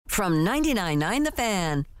From 99.9 The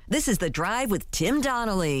Fan, this is The Drive with Tim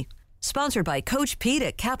Donnelly. Sponsored by Coach Pete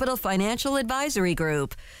at Capital Financial Advisory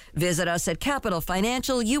Group. Visit us at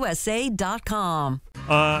capitalfinancialusa.com.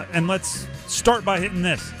 And let's start by hitting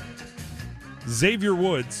this. Xavier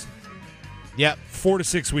Woods. Yep. 4 to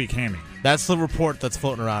 6 week hammy. That's the report that's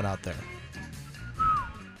floating around out there.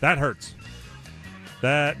 That hurts.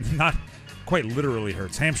 That not quite literally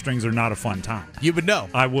hurts. Hamstrings are not a fun time. You would know.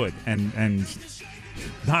 I would, and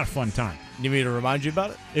not a fun time. You need me to remind you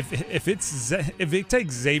about it? If it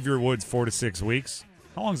takes Xavier Woods 4 to 6 weeks,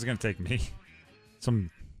 how long is it going to take me? Some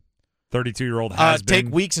 32-year-old has been.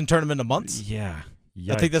 Take weeks and turn them into months? Yeah.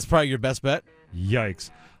 Yikes. I think that's probably your best bet. Yikes.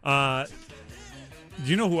 Do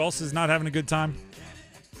you know who else is not having a good time?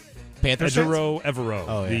 Panthers?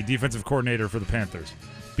 Evero, the defensive coordinator for the Panthers.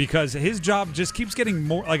 Because his job just keeps getting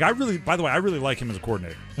more. Like, I really like him as a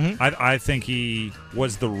coordinator. Mm-hmm. I think he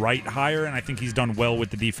was the right hire, and I think he's done well with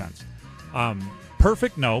the defense.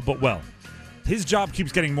 Perfect? No, but well. His job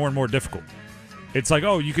keeps getting more and more difficult. It's like,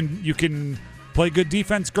 you can play good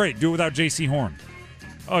defense? Great. Do it without J.C. Horn.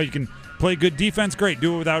 Oh, you can play good defense? Great.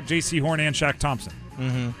 Do it without J.C. Horn and Shaq Thompson.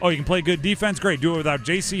 Mm-hmm. Oh, you can play good defense? Great. Do it without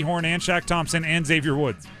J.C. Horn and Shaq Thompson and Xavier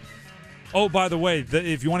Woods. Oh, by the way,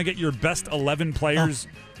 if you want to get your best 11 players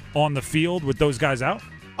on the field with those guys out.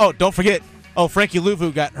 Oh, don't forget. Oh, Frankie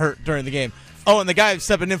Louvu got hurt during the game. Oh, and the guy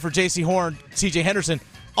stepping in for J.C. Horn, C.J. Henderson,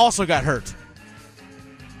 also got hurt.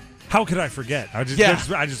 How could I forget?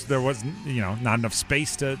 There wasn't not enough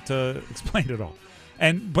space to explain it all.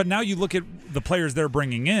 But now you look at the players they're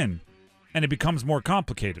bringing in, and it becomes more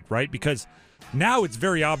complicated, right? Because now it's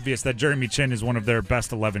very obvious that Jeremy Chin is one of their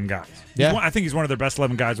best 11 guys. Yeah. I think he's one of their best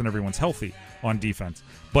 11 guys when everyone's healthy on defense.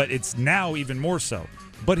 But it's now even more so.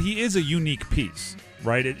 But he is a unique piece,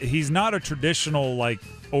 right? He's not a traditional,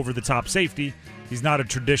 over-the-top safety. He's not a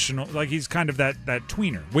traditional, he's kind of that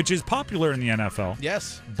tweener, which is popular in the NFL.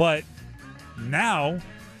 Yes. But now,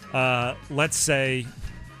 let's say,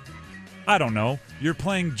 I don't know, you're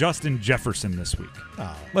playing Justin Jefferson this week.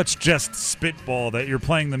 Oh. Let's just spitball that you're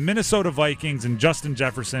playing the Minnesota Vikings and Justin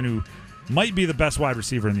Jefferson, who might be the best wide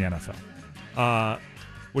receiver in the NFL. What are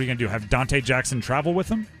you going to do? Have Dante Jackson travel with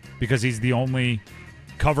him because he's the only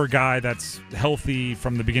cover guy that's healthy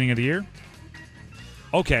from the beginning of the year?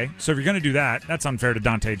 Okay, so if you're going to do that, that's unfair to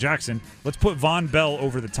Dante Jackson. Let's put Von Bell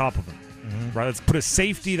over the top of him. Mm-hmm. Right? Let's put a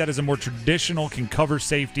safety that is a more traditional, can cover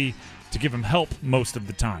safety to give him help most of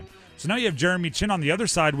the time. So now you have Jeremy Chin on the other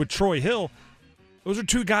side with Troy Hill. Those are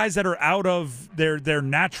two guys that are out of their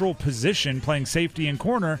natural position playing safety and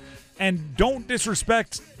corner. And don't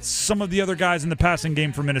disrespect some of the other guys in the passing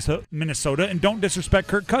game for Minnesota, and don't disrespect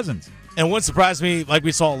Kirk Cousins. And what surprised me, like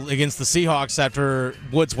we saw against the Seahawks after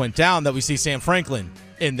Woods went down, that we see Sam Franklin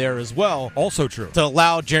in there as well. Also true. To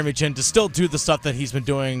allow Jeremy Chin to still do the stuff that he's been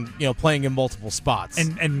doing, playing in multiple spots.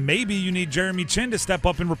 And maybe you need Jeremy Chin to step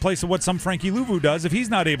up and replace what some Frankie Louvu does if he's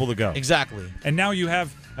not able to go. Exactly. And now you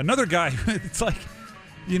have another guy. It's like,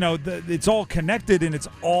 it's all connected and it's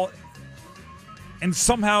all. And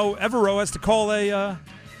somehow Evero has to call a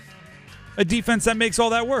defense that makes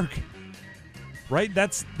all that work. Right?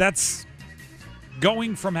 That's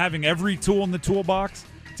going from having every tool in the toolbox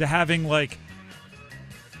to having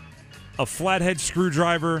a flathead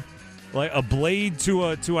screwdriver, like a blade to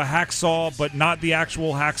a hacksaw, but not the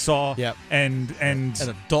actual hacksaw. Yep. And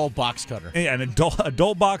a dull box cutter. Yeah, and a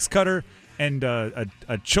dull box cutter and a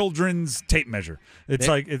children's tape measure. It's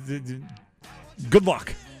good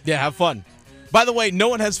luck. Yeah, have fun. By the way, no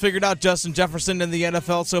one has figured out Justin Jefferson in the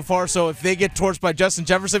NFL so far, so if they get torched by Justin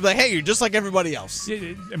Jefferson, be like, hey, you're just like everybody else.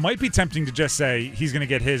 It might be tempting to just say he's going to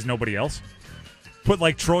get his, nobody else. Put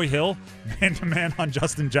Troy Hill man-to-man on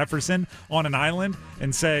Justin Jefferson on an island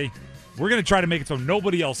and say, we're going to try to make it so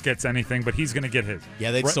nobody else gets anything, but he's going to get his.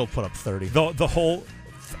 Yeah, they'd still put up 30. The whole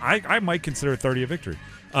 – I might consider 30 a victory.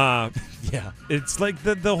 Yeah. It's like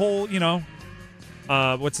the whole,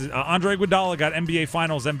 Andre Iguodala got NBA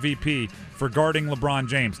Finals MVP for guarding LeBron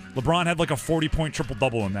James. LeBron had a 40-point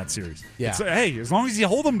triple-double in that series. Yeah. Hey, as long as you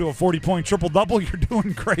hold him to a 40-point triple-double, you're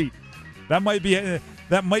doing great. That might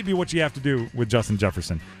be what you have to do with Justin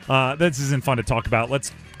Jefferson. This isn't fun to talk about.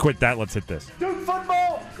 Let's quit that. Let's hit this. Duke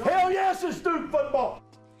football! Hell yes, it's Duke football!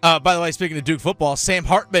 By the way, speaking of Duke football, Sam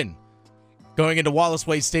Hartman going into Wallace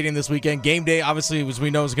Wade Stadium this weekend. Game day, obviously, as we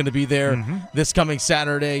know, is going to be there this coming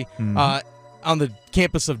Saturday on the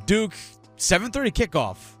campus of Duke. 7:30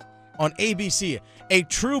 kickoff on ABC. A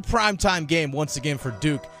true primetime game once again for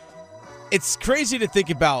Duke. It's crazy to think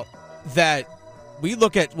about that. We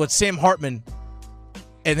look at what Sam Hartman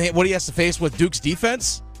and what he has to face with Duke's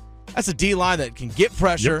defense. That's a D-line that can get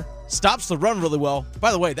pressure, stops the run really well.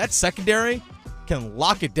 By the way, that secondary can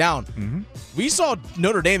lock it down. Mm-hmm. We saw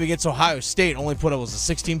Notre Dame against Ohio State only put up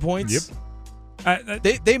 16 points. Yep.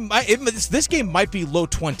 This game might be low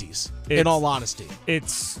 20s. In all honesty,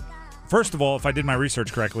 it's first of all, if I did my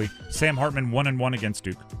research correctly, Sam Hartman 1-1 against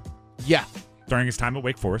Duke. Yeah. During his time at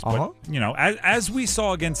Wake Forest. But, as we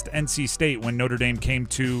saw against NC State when Notre Dame came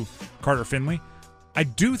to Carter Finley, I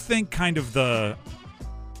do think kind of the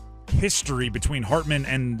history between Hartman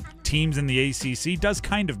and teams in the ACC does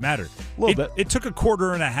kind of matter. A little bit. It took a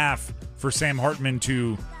quarter and a half for Sam Hartman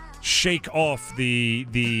to shake off the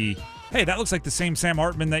hey, that looks like the same Sam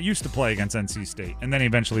Hartman that used to play against NC State. And then he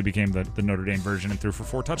eventually became the Notre Dame version and threw for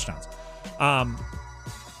 4 touchdowns.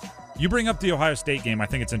 You bring up the Ohio State game. I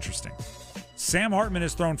think it's interesting. Sam Hartman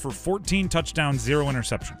has thrown for 14 touchdowns, 0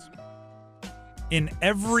 interceptions. In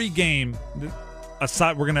every game,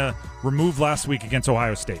 aside, we're going to remove last week against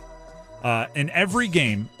Ohio State. In every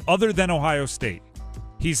game, other than Ohio State,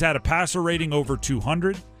 he's had a passer rating over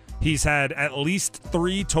 200. He's had at least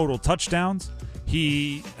 3 total touchdowns.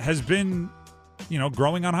 He has been,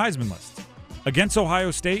 growing on Heisman lists. Against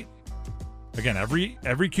Ohio State, again, every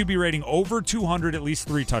QB rating over 200, at least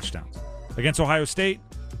 3 touchdowns. Against Ohio State,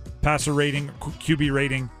 passer rating, QB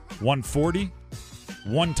rating 140,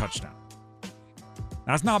 1 touchdown.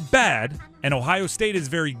 That's not bad, and Ohio State is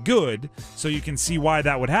very good, so you can see why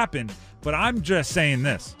that would happen. But I'm just saying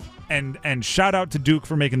this, and shout out to Duke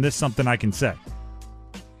for making this something I can say.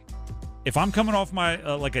 If I'm coming off my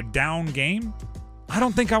a down game, I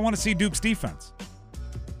don't think I want to see Duke's defense.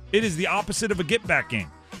 It is the opposite of a get-back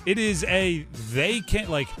game. It is they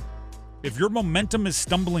can't, if your momentum is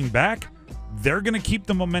stumbling back, they're going to keep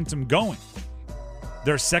the momentum going.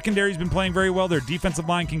 Their secondary's been playing very well. Their defensive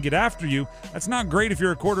line can get after you. That's not great if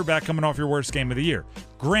you're a quarterback coming off your worst game of the year.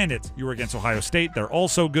 Granted, you were against Ohio State. They're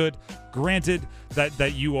also good. Granted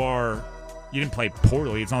that you didn't play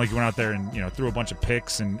poorly. It's not like you went out there and threw a bunch of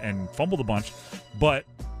picks and fumbled a bunch. But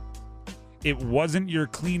it wasn't your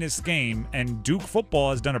cleanest game, and Duke football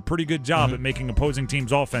has done a pretty good job at making opposing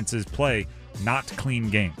teams' offenses play not clean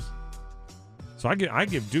games. So I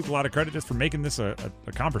give Duke a lot of credit just for making this a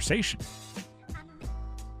conversation.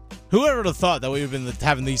 Whoever would have thought that we've been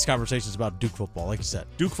having these conversations about Duke football, like you said.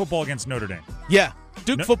 Duke football against Notre Dame. Yeah.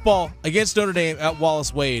 Duke football against Notre Dame at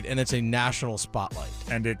Wallace Wade, and it's a national spotlight.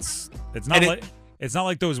 And it's not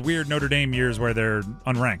like those weird Notre Dame years where they're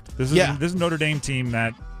unranked. This is a Notre Dame team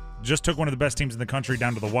that just took one of the best teams in the country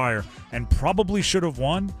down to the wire and probably should have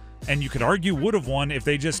won, and you could argue would have won if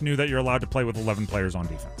they just knew that you're allowed to play with 11 players on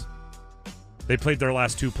defense. They played their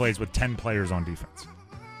last 2 plays with 10 players on defense.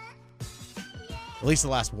 At least the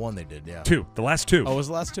last one they did, yeah. 2. The last 2. Oh, was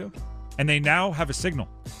the last 2? And they now have a signal.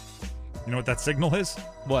 You know what that signal is?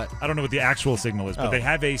 What? I don't know what the actual signal is, but they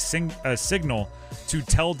have a signal to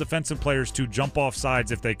tell defensive players to jump off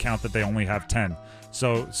sides if they count that they only have 10.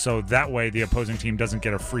 So that way the opposing team doesn't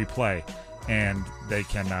get a free play, and they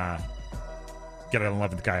can get an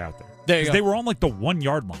 11th guy out there. There you go. They were on the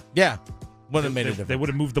 1-yard line. Yeah. Wouldn't have made a difference. They would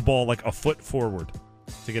have moved the ball a foot forward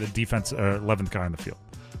to get a defense 11th guy on the field.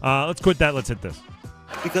 Let's quit that. Let's hit this.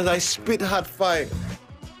 Because I spit hot fire.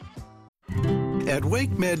 At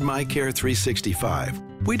WakeMed MyCare 365,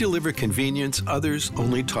 we deliver convenience others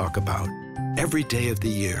only talk about. Every day of the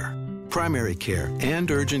year. Primary care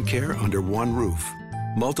and urgent care under one roof.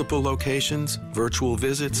 Multiple locations, virtual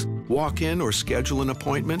visits, walk-in or schedule an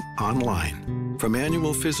appointment online. From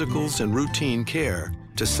annual physicals and routine care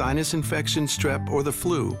to sinus infection, strep, or the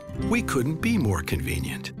flu, we couldn't be more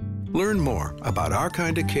convenient. Learn more about our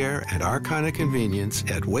kind of care and our kind of convenience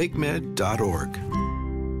at wakemed.org.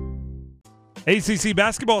 ACC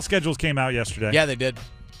basketball schedules came out yesterday. Yeah, they did.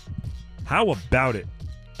 How about it?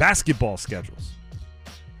 Basketball schedules.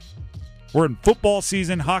 We're in football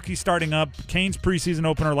season, hockey starting up, Canes preseason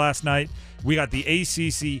opener last night. We got the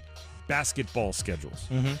ACC basketball schedules,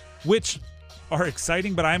 which are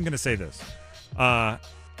exciting, but I am going to say this.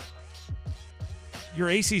 Your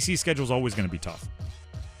ACC schedule is always going to be tough.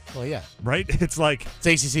 Well, yeah. Right? It's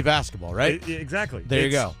ACC basketball, right? Exactly. There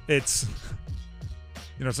you go. It's,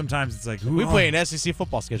 sometimes it's like, we play an SEC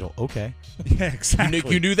football schedule. Okay. Yeah, exactly.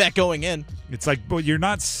 You knew that going in. It's but you're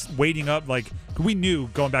not waiting up. We knew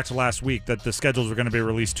going back to last week that the schedules were going to be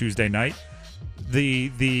released Tuesday night.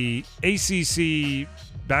 The ACC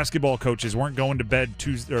basketball coaches weren't going to bed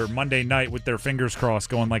Tuesday or Monday night with their fingers crossed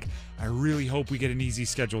going I really hope we get an easy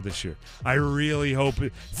schedule this year. I really hope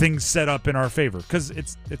things set up in our favor, because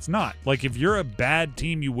it's not. If you're a bad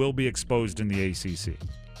team, you will be exposed in the ACC.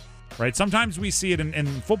 Right? Sometimes we see it in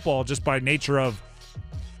football just by nature of,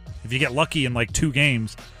 if you get lucky in 2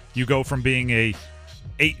 games, you go from being a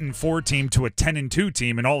 8-4 team to a 10-2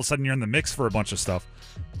 team, and all of a sudden you're in the mix for a bunch of stuff.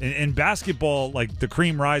 in basketball, like the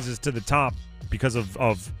cream rises to the top because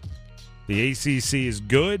of the ACC is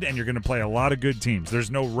good, and you're going to play a lot of good teams.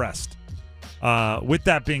 There's no rest. With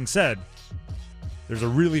that being said, there's a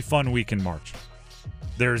really fun week in March.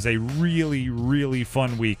 There's a really, really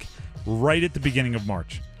fun week right at the beginning of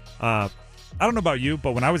March. I don't know about you,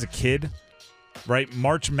 but when I was a kid, right,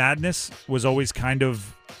 March Madness was always kind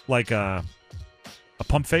of like a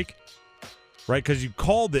pump fake, right? Because you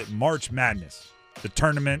called it March Madness, the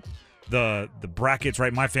tournament, the brackets,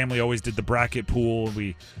 right? My family always did the bracket pool.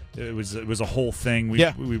 It was a whole thing.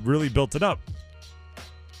 We really built it up.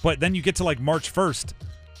 But then you get to like March 1st,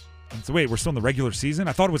 and so wait, we're still in the regular season?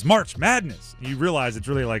 I thought it was March Madness. You realize it's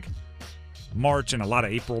really like March and a lot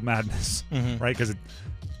of April Madness, right? Because it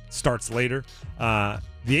starts later. The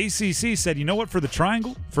ACC said, you know what, for the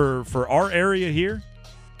triangle, for our area here,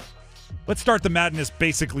 let's start the madness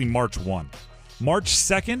basically March 1. March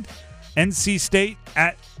 2nd, NC State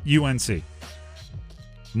at UNC.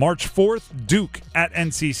 March 4th, Duke at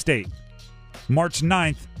NC State. March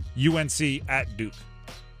 9th, UNC at Duke.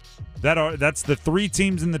 That's the 3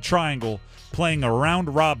 teams in the triangle playing a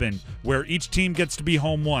round robin where each team gets to be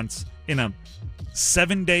home once in a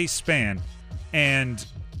 7-day span, and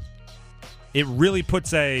it really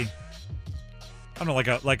puts I don't know,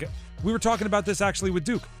 like we were talking about this actually with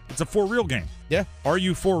Duke. It's a for real game. Yeah. Are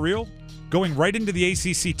you for real? Going right into the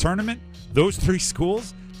ACC tournament, those 3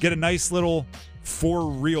 schools get a nice little for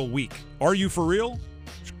real week. Are you for real?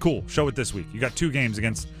 Cool. Show it this week. You got 2 games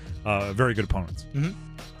against very good opponents.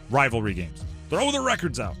 Rivalry games. Throw the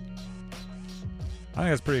records out. I think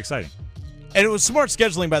that's pretty exciting. And it was smart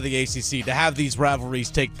scheduling by the ACC to have these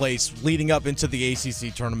rivalries take place leading up into the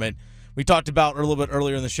ACC tournament. We talked about a little bit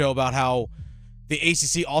earlier in the show about how the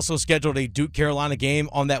ACC also scheduled a Duke-Carolina game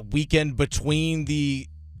on that weekend between the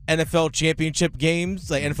NFL championship games,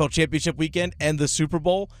 the NFL championship weekend, and the Super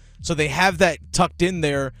Bowl. So they have that tucked in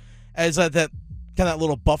there as that kind of that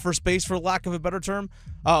little buffer space, for lack of a better term.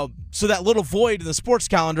 So that little void in the sports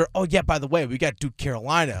calendar. Oh yeah, by the way, we got Duke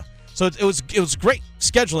Carolina. So it was great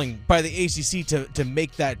scheduling by the ACC to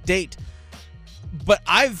make that date. But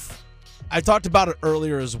I talked about it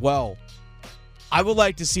earlier as well. I would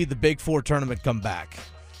like to see the Big Four tournament come back.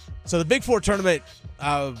 So the Big Four tournament,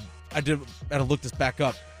 I had to look this back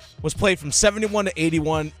up, was played from 71 to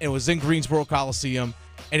 81. It was in Greensboro Coliseum,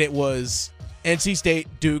 and it was NC State,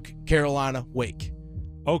 Duke, Carolina, Wake.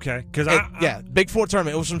 Okay, because Big Four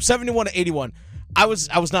tournament. It was from 71 to 81. I was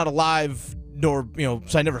not alive, nor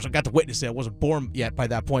so I never got to witness it. I wasn't born yet by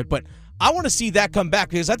that point. But I want to see that come back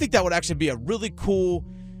because I think that would actually be a really cool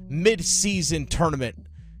mid-season tournament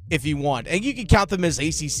if you want, and you can count them as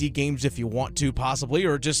ACC games if you want to, possibly,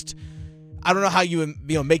 or just I don't know how you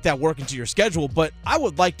make that work into your schedule. But I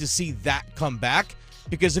would like to see that come back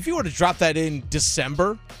because if you were to drop that in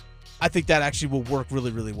December, I think that actually will work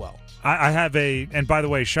really, really well. I have and by the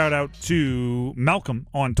way, shout out to Malcolm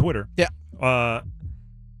on Twitter. Yeah.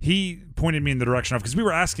 He pointed me in the direction of, because we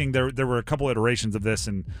were asking, there were a couple iterations of this,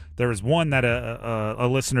 and there was one that a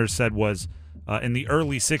listener said was in the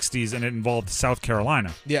early 60s, and it involved South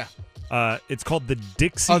Carolina. Yeah. It's called the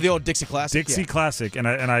Dixie. Oh, the old Dixie Classic. Dixie Classic, and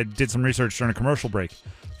I did some research during a commercial break.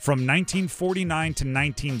 From 1949 to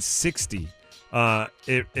 1960,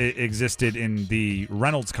 it existed in the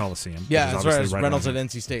Reynolds Coliseum. Yeah, that's right. Reynolds at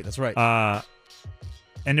NC State. That's right.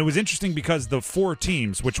 And it was interesting because the 4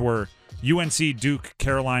 teams, which were UNC, Duke,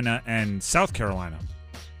 Carolina, and South Carolina,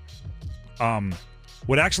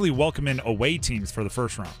 would actually welcome in away teams for the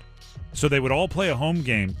first round. So they would all play a home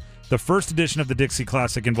game. The first edition of the Dixie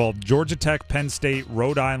Classic involved Georgia Tech, Penn State,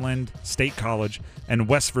 Rhode Island State College, and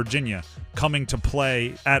West Virginia coming to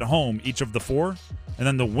play at home, each of the 4, and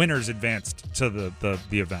then the winners advanced to the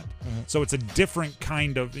event. Mm-hmm. So it's a different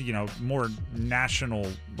kind of, more national,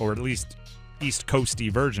 or at least East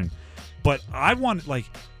Coasty version. But I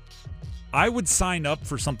would sign up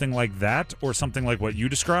for something like that, or something like what you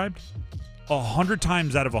described 100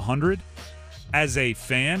 times out of 100 as a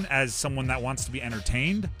fan, as someone that wants to be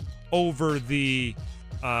entertained, over the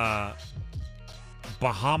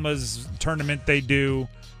Bahamas tournament they do,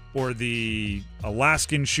 or the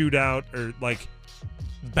Alaskan shootout, or like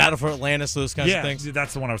Battle for Atlantis, those kinds of things. Yeah,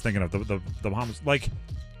 that's the one I was thinking of, the Bahamas. Like,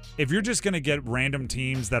 if you're just going to get random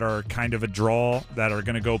teams that are kind of a draw, that are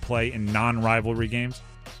going to go play in non-rivalry games,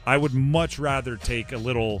 I would much rather take a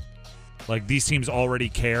little, like, these teams already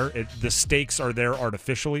care. The stakes are there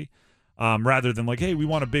artificially, rather than like, hey, we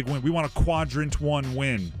want a big win. We want a quadrant 1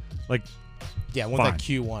 win. Like, yeah, want that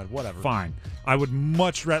Q1, whatever. Fine. I would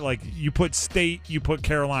much rather, like, you put State, you put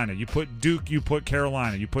Carolina, you put Duke, you put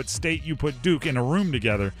Carolina, you put State, you put Duke in a room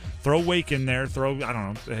together, throw Wake in there, throw, I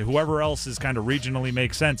don't know, whoever else is kind of regionally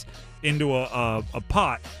makes sense into a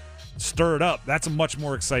pot, stir it up. That's a much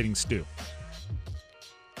more exciting stew.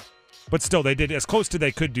 But still, they did as close to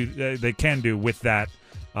they can do with that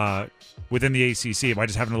within the ACC by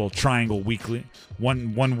just having a little triangle weekly,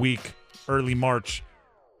 one week, early March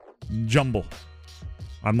jumble.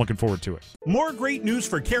 I'm looking forward to it. More great news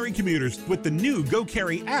for Cary commuters. With the new Go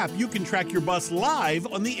Cary app, you can track your bus live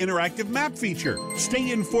on the interactive map feature.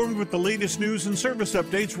 Stay informed with the latest news and service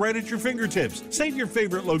updates right at your fingertips. Save your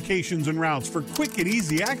favorite locations and routes for quick and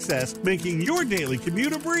easy access, making your daily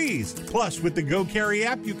commute a breeze. Plus, with the Go Cary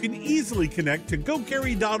app, you can easily connect to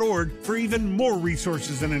gocary.org for even more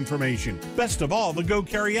resources and information. Best of all, the Go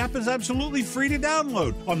Cary app is absolutely free to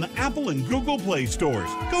download on the Apple and Google Play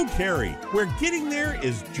stores. Go Cary, where getting there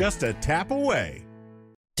is just a tap away.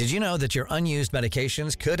 Did you know that your unused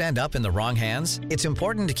medications could end up in the wrong hands? It's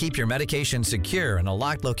important to keep your medication secure in a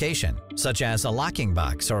locked location, such as a locking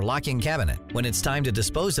box or locking cabinet. When it's time to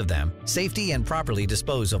dispose of them, safely and properly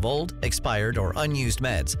dispose of old, expired, or unused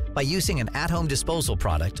meds by using an at-home disposal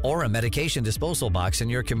product or a medication disposal box in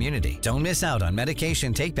your community. Don't miss out on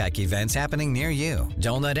medication take-back events happening near you.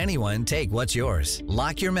 Don't let anyone take what's yours.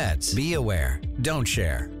 Lock your meds. Be aware. Don't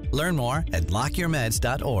share. Learn more at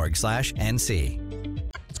lockyourmeds.org/NC.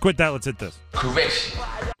 Let's quit that. Let's hit this.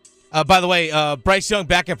 By the way, Bryce Young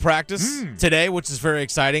back at practice today, which is very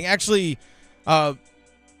exciting. Actually,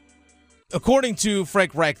 according to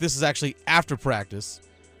Frank Reich, this is actually after practice.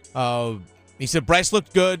 He said Bryce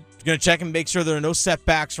looked good. You're going to check and make sure there are no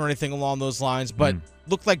setbacks or anything along those lines, but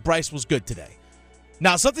looked like Bryce was good today.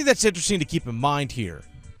 Now, something that's interesting to keep in mind here.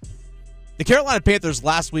 The Carolina Panthers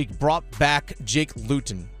last week brought back Jake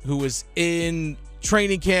Luton, who was in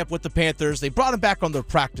training camp with the Panthers. They brought him back on their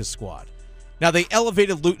practice squad. Now, they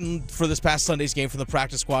elevated Luton for this past Sunday's game from the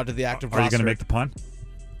practice squad to the active roster. Are you going to make the pun?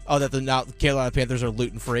 Oh, that the Carolina Panthers are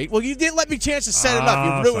Luton-free. Well, you didn't let me a chance to set it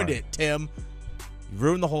up. You ruined it, Tim. You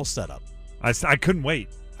ruined the whole setup. I couldn't wait.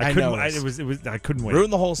 I couldn't wait.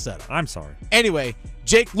 Ruined the whole setup. I'm sorry. Anyway,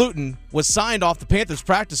 Jake Luton was signed off the Panthers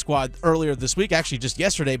practice squad earlier this week, actually just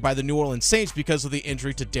yesterday, by the New Orleans Saints because of the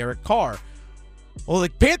injury to Derek Carr. Well, the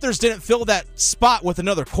Panthers didn't fill that spot with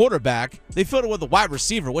another quarterback. They filled it with a wide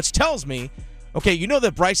receiver, which tells me, okay, you know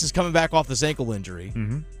that Bryce is coming back off this ankle injury.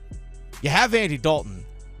 Mm-hmm. You have Andy Dalton.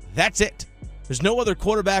 That's it. There's no other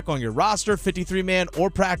quarterback on your roster, 53-man, or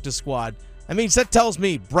practice squad. I mean, that tells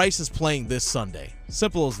me Bryce is playing this Sunday.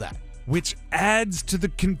 Simple as that. Which adds to the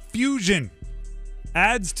confusion.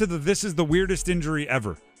 Adds to this is the weirdest injury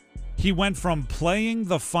ever. He went from playing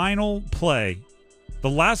the final play, the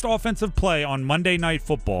last offensive play on Monday Night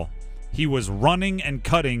Football. He was running and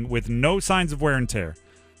cutting with no signs of wear and tear.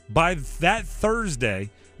 By that Thursday,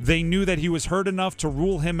 they knew that he was hurt enough to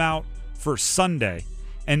rule him out for Sunday.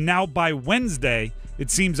 And now by Wednesday, it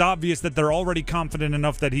seems obvious that they're already confident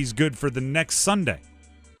enough that he's good for the next Sunday.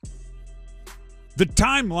 The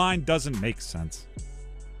timeline doesn't make sense.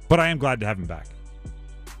 But I am glad to have him back.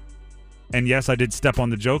 And yes, I did step on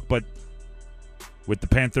the joke, but with the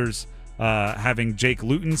Panthers having Jake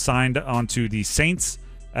Luton signed onto the Saints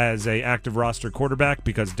as a active roster quarterback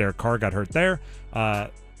because Derek Carr got hurt there,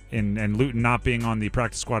 and Luton not being on the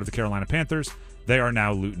practice squad of the Carolina Panthers, they are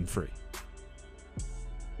now Luton free.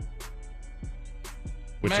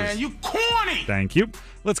 Man, you corny! Thank you.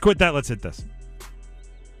 Let's quit that. Let's hit this.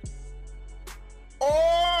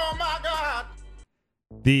 Oh, my God!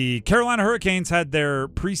 The Carolina Hurricanes had their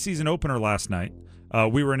preseason opener last night.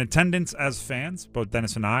 We were in attendance as fans, both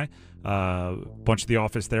Dennis and I. A bunch of the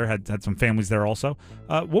office there had some families there also.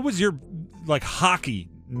 What was your hockey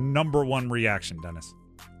number one reaction, Dennis?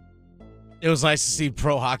 It was nice to see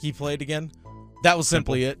pro hockey played again. That was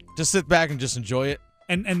simply it. Just sit back and just enjoy it.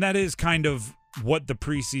 And that is kind of what the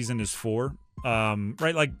preseason is for,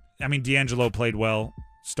 right? D'Angelo played well,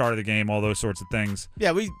 start of the game, all those sorts of things.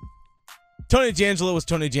 Yeah, Tony DeAngelo was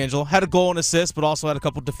Tony DeAngelo. Had a goal and assist, but also had a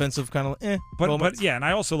couple defensive kind of moments. But yeah, and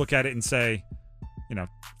I also look at it and say,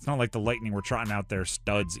 it's not like the Lightning were trotting out their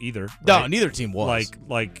studs either. Right? No, neither team was.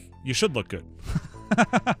 Like you should look good.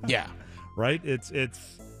 Yeah. Right? It's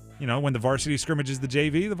when the varsity scrimmages the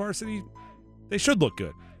JV, the varsity, they should look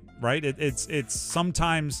good. Right? It's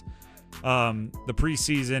sometimes the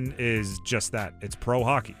preseason is just that. It's pro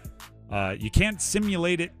hockey. You can't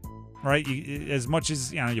simulate it. Right, as much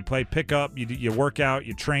as you play pickup, you work out,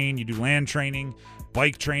 you train, you do land training,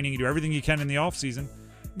 bike training, you do everything you can in the off season.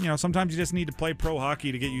 Sometimes you just need to play pro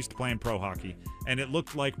hockey to get used to playing pro hockey, and it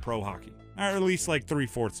looked like pro hockey, or at least like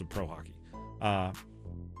 3/4 of pro hockey.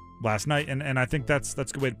 last night, and I think that's a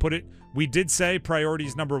good way to put it. We did say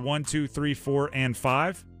priorities number 1, 2, 3, 4, and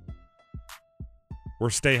 5 were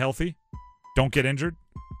stay healthy, don't get injured,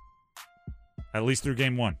 at least through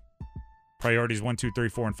game 1. Priorities 1, 2, 3,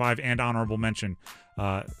 4, and 5, and honorable mention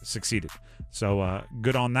succeeded. So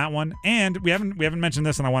good on that one. And we haven't mentioned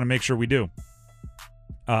this, and I want to make sure we do.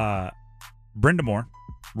 Brindamore,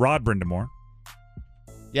 Rod Brindamore.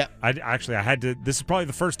 Yeah. I had to. This is probably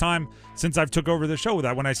the first time since I've took over the show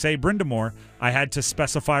that when I say Brindamore, I had to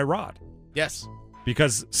specify Rod. Yes.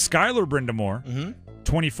 Because Skylar Brindamore,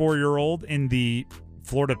 24-year-old in the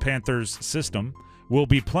Florida Panthers system, will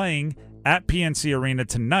be playing at PNC Arena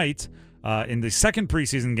tonight in the second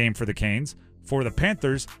preseason game for the Canes for the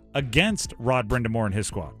Panthers against Rod Brindamore and his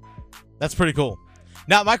squad. That's pretty cool.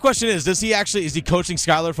 Now, my question is he coaching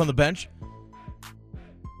Skylar from the bench?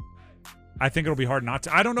 I think it'll be hard not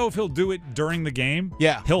to. I don't know if he'll do it during the game.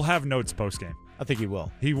 Yeah. He'll have notes post-game. I think he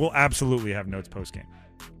will. He will absolutely have notes post-game.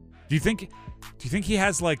 Do you think he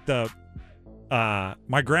has like the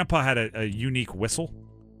my grandpa had a unique whistle.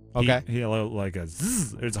 Okay. He like a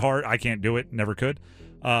zzz. It's hard. I can't do it. Never could.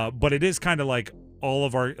 But it is kind of like all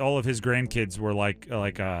of his grandkids were like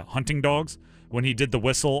hunting dogs. When he did the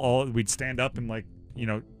whistle, we'd stand up and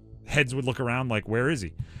heads would look around like, where is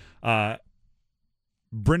he?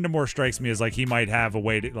 Brindamore strikes me as like he might have a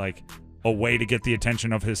way to get the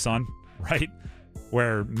attention of his son, right?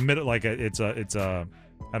 Where it's a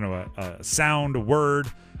I don't know, a sound, a word,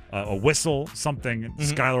 a whistle, something. Mm-hmm.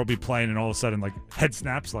 Skylar will be playing, and all of a sudden, like, head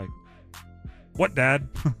snaps, like, "What, Dad?"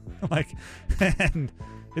 And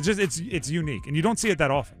it's unique, and you don't see it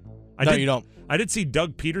that often. You don't. I did see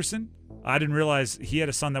Doug Peterson. I didn't realize he had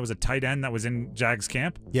a son that was a tight end that was in Jags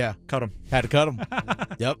camp. Yeah, cut him. Had to cut him.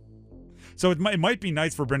 Yep. So it might be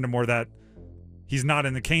nice for Brindamore that he's not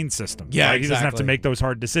in the Kane system. Yeah, right? exactly. He doesn't have to make those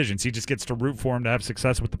hard decisions. He just gets to root for him to have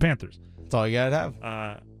success with the Panthers. That's all you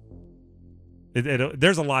gotta have.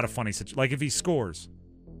 There's a lot of funny situations. Like if he scores,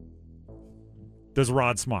 does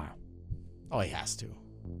Rod smile? Oh, he has to.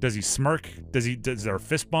 Does he smirk? Does there a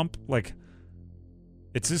fist bump? Like,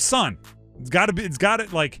 it's his son. It's got to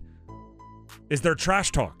like. Is there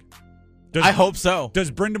trash talk? I hope so. Does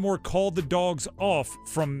Brindamore call the dogs off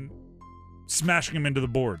from smashing him into the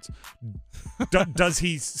boards? Does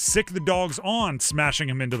he sick the dogs on smashing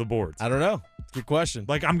him into the boards? I don't know. Good question.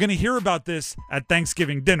 Like, I'm going to hear about this at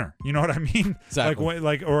Thanksgiving dinner. You know what I mean? Exactly.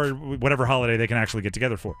 Like or whatever holiday they can actually get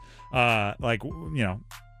together for. I'm going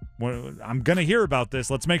to hear about this.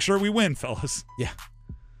 Let's make sure we win, fellas. Yeah.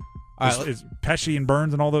 Is Pesci and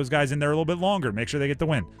Burns and all those guys in there a little bit longer? Make sure they get the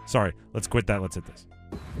win. Sorry, let's quit that. Let's hit this.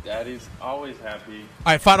 Daddy's always happy.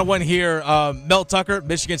 All right, final one here. Mel Tucker,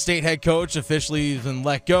 Michigan State head coach, officially has been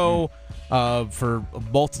let go for a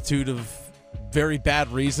multitude of very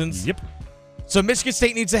bad reasons. Yep. So Michigan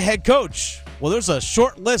State needs a head coach. Well, there's a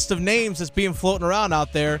short list of names that's being floating around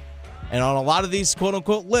out there. And on a lot of these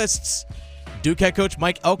quote-unquote lists, Duke head coach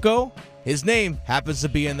Mike Elko, his name happens to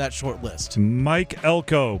be in that short list. Mike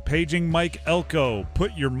Elko, paging Mike Elko.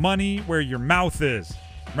 Put your money where your mouth is.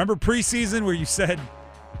 Remember preseason where you said,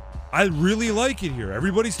 I really like it here.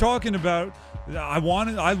 Everybody's talking about I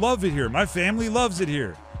love it here. My family loves it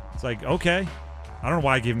here. It's like, okay. I don't know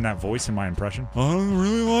why I gave him that voice in my impression. I don't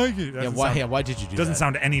really like it. Why did you do that? Doesn't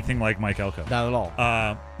sound anything like Mike Elko. Not at all.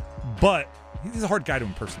 But he's a hard guy to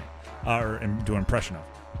impersonate or do an impression of.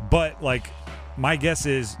 But, like, my guess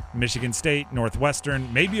is Michigan State,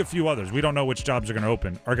 Northwestern, maybe a few others. We don't know which jobs are going to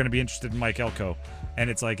open, are going to be interested in Mike Elko. And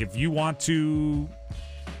it's like, if you want to,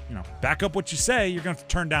 back up what you say, you're going to have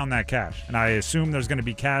to turn down that cash. And I assume there's going to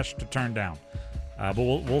be cash to turn down. But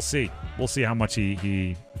we'll see. We'll see how much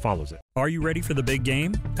he follows it. Are you ready for the big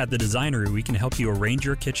game? At The Designery, we can help you arrange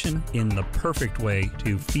your kitchen in the perfect way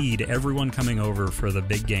to feed everyone coming over for the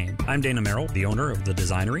big game. I'm Dana Merrill, the owner of The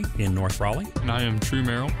Designery in North Raleigh. And I am True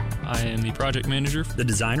Merrill. I am the project manager. The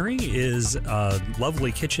Designery is a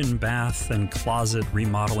lovely kitchen, bath, and closet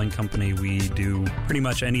remodeling company. We do pretty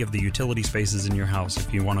much any of the utility spaces in your house.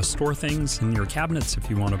 If you want to store things in your cabinets, if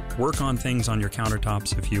you want to work on things on your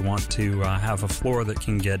countertops, if you want to have a floor that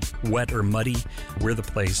can get wet or muddy, we're the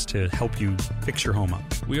place to help you fix your home up.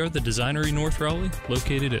 We are the Designery North Raleigh,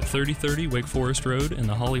 located at 3030 Wake Forest Road in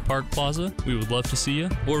the Holly Park Plaza. We would love to see you,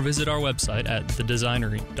 or visit our website at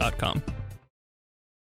thedesignery.com.